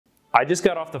I just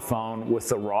got off the phone with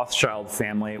the Rothschild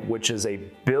family, which is a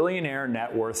billionaire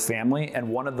net worth family and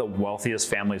one of the wealthiest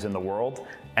families in the world,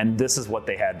 and this is what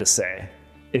they had to say.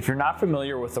 If you're not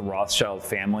familiar with the Rothschild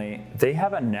family, they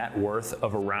have a net worth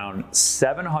of around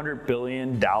 $700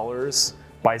 billion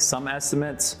by some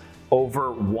estimates,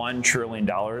 over $1 trillion,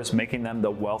 making them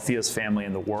the wealthiest family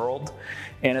in the world.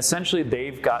 And essentially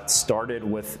they've got started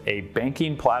with a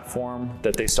banking platform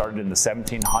that they started in the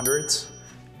 1700s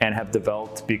and have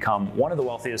developed to become one of the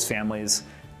wealthiest families.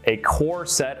 A core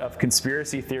set of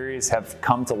conspiracy theories have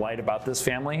come to light about this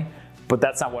family, but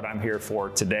that's not what I'm here for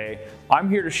today. I'm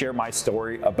here to share my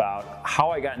story about how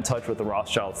I got in touch with the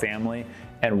Rothschild family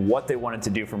and what they wanted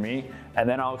to do for me. And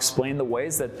then I'll explain the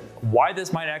ways that why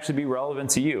this might actually be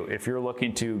relevant to you. If you're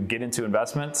looking to get into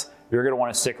investments, you're gonna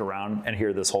wanna stick around and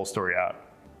hear this whole story out.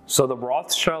 So the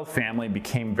Rothschild family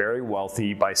became very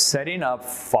wealthy by setting up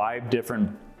 5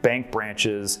 different bank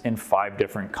branches in 5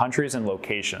 different countries and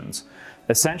locations.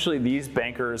 Essentially, these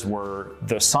bankers were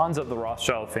the sons of the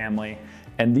Rothschild family,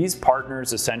 and these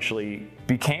partners essentially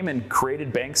became and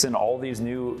created banks in all these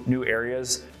new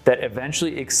areas that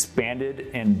eventually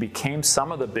expanded and became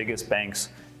some of the biggest banks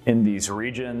in these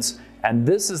regions. And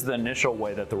this is the initial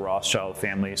way that the Rothschild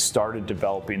family started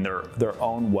developing their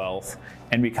own wealth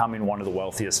and becoming one of the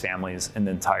wealthiest families in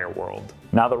the entire world.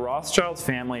 Now, the Rothschild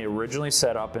family originally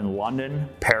set up in London,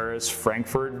 Paris,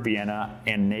 Frankfurt, Vienna,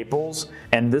 and Naples.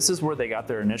 And this is where they got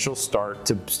their initial start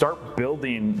to start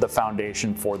building the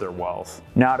foundation for their wealth.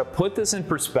 Now, to put this in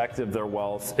perspective, their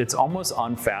wealth, it's almost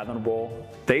unfathomable.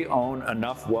 They own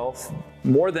enough wealth,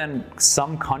 more than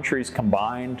some countries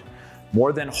combined,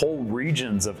 more than whole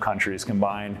regions of countries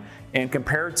combined. And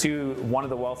compared to one of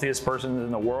the wealthiest persons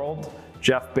in the world,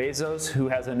 Jeff Bezos, who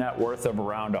has a net worth of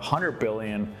around $100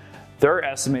 billion, they're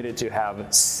estimated to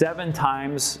have 7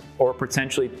 times or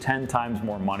potentially 10 times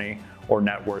more money or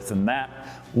net worth than that.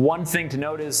 One thing to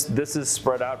note is this is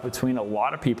spread out between a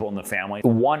lot of people in the family.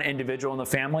 One individual in the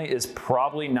family is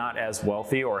probably not as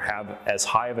wealthy or have as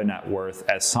high of a net worth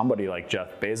as somebody like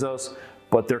Jeff Bezos,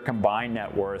 but their combined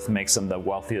net worth makes them the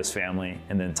wealthiest family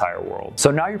in the entire world.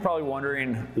 So now you're probably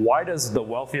wondering, why does the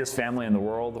wealthiest family in the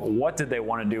world, what did they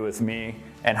want to do with me,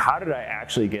 and how did I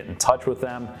actually get in touch with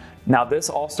them? Now, this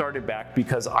all started back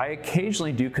because I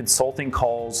occasionally do consulting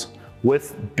calls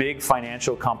with big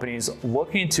financial companies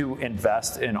looking to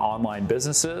invest in online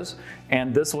businesses,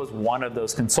 and this was one of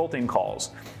those consulting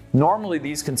calls. Normally,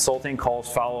 these consulting calls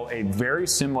follow a very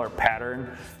similar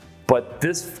pattern, but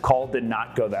this call did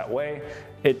not go that way.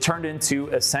 It turned into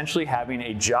essentially having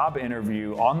a job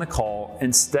interview on the call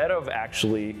instead of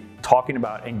actually talking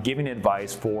about and giving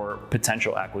advice for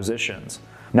potential acquisitions.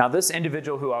 Now, this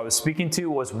individual who I was speaking to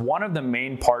was one of the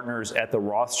main partners at the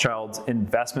Rothschild's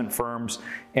investment firms,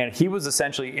 and he was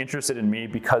essentially interested in me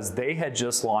because they had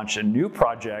just launched a new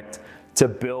project to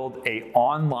build an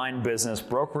online business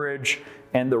brokerage.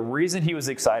 And the reason he was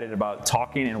excited about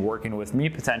talking and working with me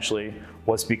potentially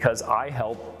was because I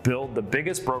helped build the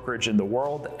biggest brokerage in the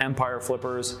world, Empire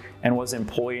Flippers, and was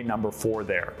employee number 4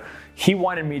 there. He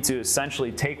wanted me to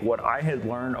essentially take what I had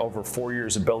learned over 4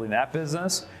 years of building that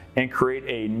business and create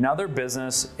another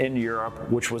business in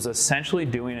Europe, which was essentially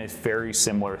doing a very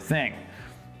similar thing.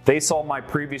 They saw my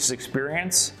previous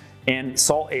experience and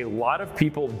saw a lot of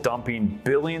people dumping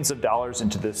billions of dollars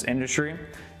into this industry,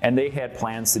 and they had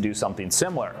plans to do something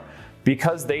similar.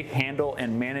 Because they handle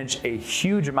and manage a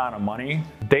huge amount of money,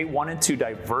 they wanted to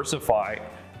diversify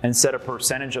and set a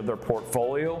percentage of their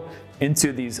portfolio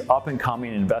into these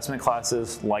up-and-coming investment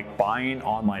classes like buying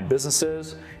online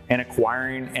businesses and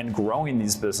acquiring and growing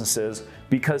these businesses,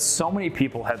 because so many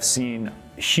people have seen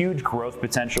huge growth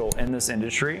potential in this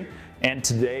industry, and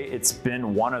today it's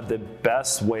been one of the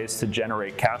best ways to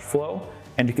generate cash flow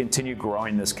and to continue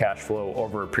growing this cash flow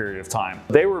over a period of time.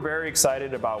 They were very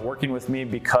excited about working with me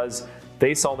because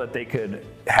they saw that they could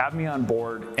have me on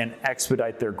board and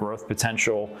expedite their growth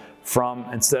potential from,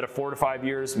 instead of 4 to 5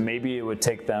 years, maybe it would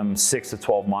take them 6 to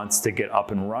 12 months to get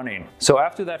up and running. So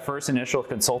after that first initial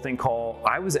consulting call,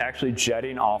 I was actually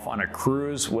jetting off on a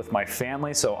cruise with my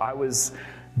family. So I was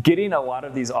getting a lot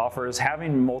of these offers,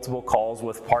 having multiple calls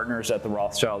with partners at the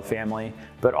Rothschild family,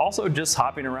 but also just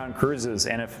hopping around cruises.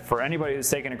 And if for anybody who's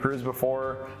taken a cruise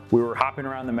before, we were hopping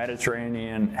around the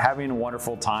Mediterranean, having a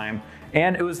wonderful time.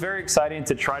 And it was very exciting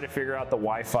to try to figure out the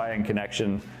Wi-Fi and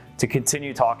connection to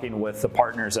continue talking with the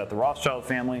partners at the Rothschild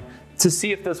family to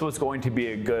see if this was going to be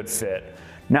a good fit.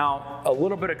 Now, a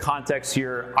little bit of context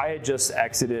here. I had just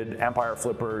exited Empire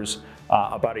Flippers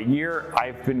about a year.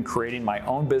 I've been creating my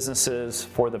own businesses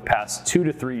for the past 2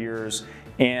 to 3 years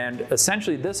And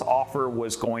essentially this offer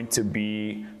was going to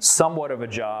be somewhat of a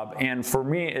job. And for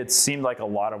me, it seemed like a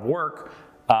lot of work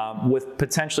with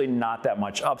potentially not that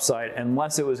much upside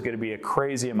unless it was going to be a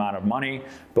crazy amount of money.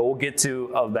 But we'll get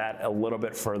to that a little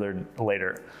bit further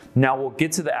later. Now we'll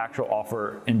get to the actual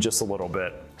offer in just a little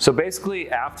bit. So basically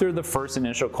after the first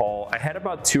initial call, I had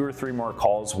about 2 or 3 more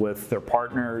calls with their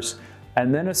partners,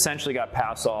 and then essentially got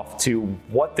passed off to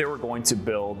what they were going to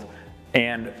build.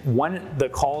 And when the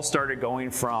calls started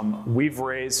going from we've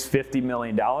raised $50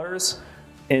 million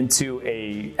into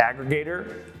a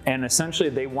aggregator, and essentially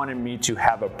they wanted me to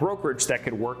have a brokerage that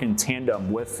could work in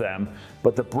tandem with them,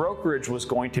 but the brokerage was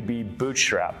going to be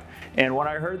bootstrapped. And when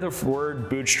I heard the word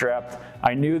bootstrapped,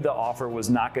 I knew the offer was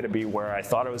not going to be where I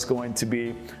thought it was going to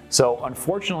be. So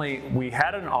unfortunately, we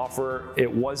had an offer.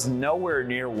 It was nowhere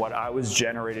near what I was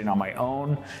generating on my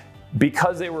own.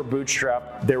 Because they were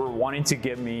bootstrapped, they were wanting to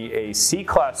give me a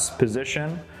C-class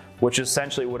position, which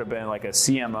essentially would have been like a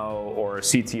CMO or a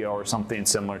CTO or something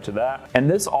similar to that. And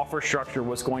this offer structure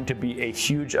was going to be a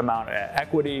huge amount of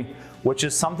equity, which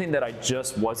is something that I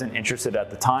just wasn't interested at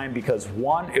the time, because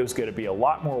one, it was going to be a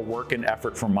lot more work and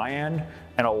effort from my end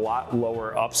and a lot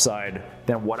lower upside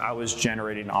than what I was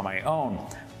generating on my own.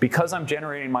 Because I'm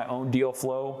generating my own deal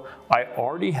flow, I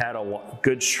already had a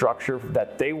good structure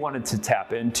that they wanted to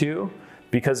tap into,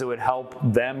 because it would help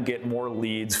them get more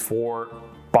leads for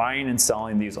buying and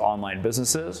selling these online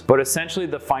businesses. But essentially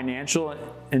the financial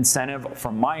incentive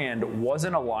from my end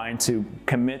wasn't aligned to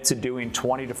commit to doing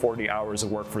 20 to 40 hours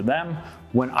of work for them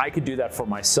when I could do that for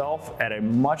myself at a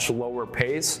much lower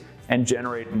pace and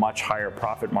generate much higher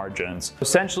profit margins.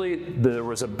 Essentially, there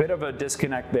was a bit of a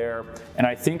disconnect there, and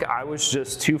I think I was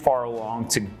just too far along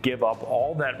to give up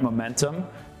all that momentum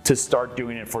to start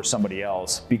doing it for somebody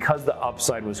else, because the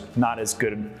upside was not as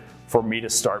good for me to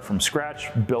start from scratch,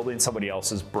 building somebody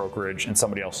else's brokerage and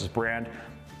somebody else's brand,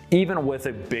 even with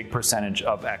a big percentage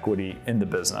of equity in the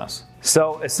business.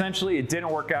 So essentially it didn't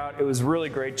work out. It was really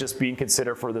great just being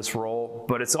considered for this role,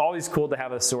 but it's always cool to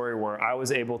have a story where I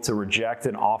was able to reject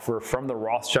an offer from the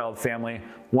Rothschild family,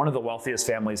 one of the wealthiest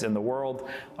families in the world.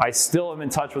 I still am in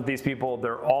touch with these people.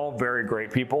 They're all very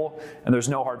great people, and there's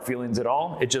no hard feelings at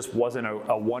all. It just wasn't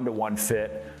a one-to-one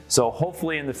fit. So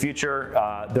hopefully in the future,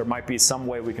 there might be some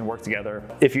way we can work together.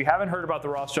 If you haven't heard about the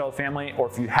Rothschild family, or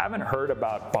if you haven't heard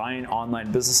about buying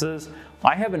online businesses,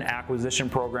 I have an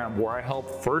acquisition program where I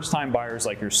help first-time buyers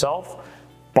like yourself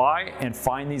buy and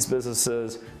find these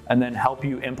businesses, and then help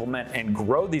you implement and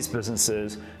grow these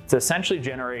businesses to essentially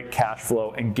generate cash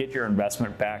flow and get your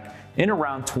investment back in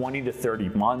around 20 to 30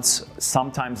 months,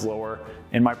 sometimes lower.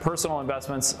 In my personal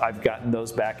investments, I've gotten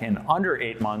those back in under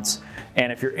 8 months.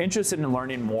 And if you're interested in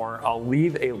learning more, I'll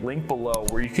leave a link below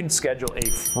where you can schedule a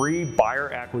free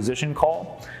buyer acquisition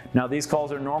call. Now, these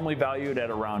calls are normally valued at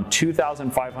around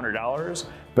 $2,500,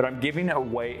 but I'm giving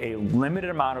away a limited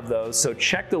amount of those. So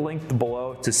check the link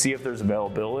below to see if there's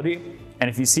availability. And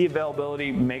if you see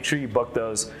availability, make sure you book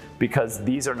those, because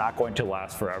these are not going to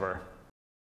last forever.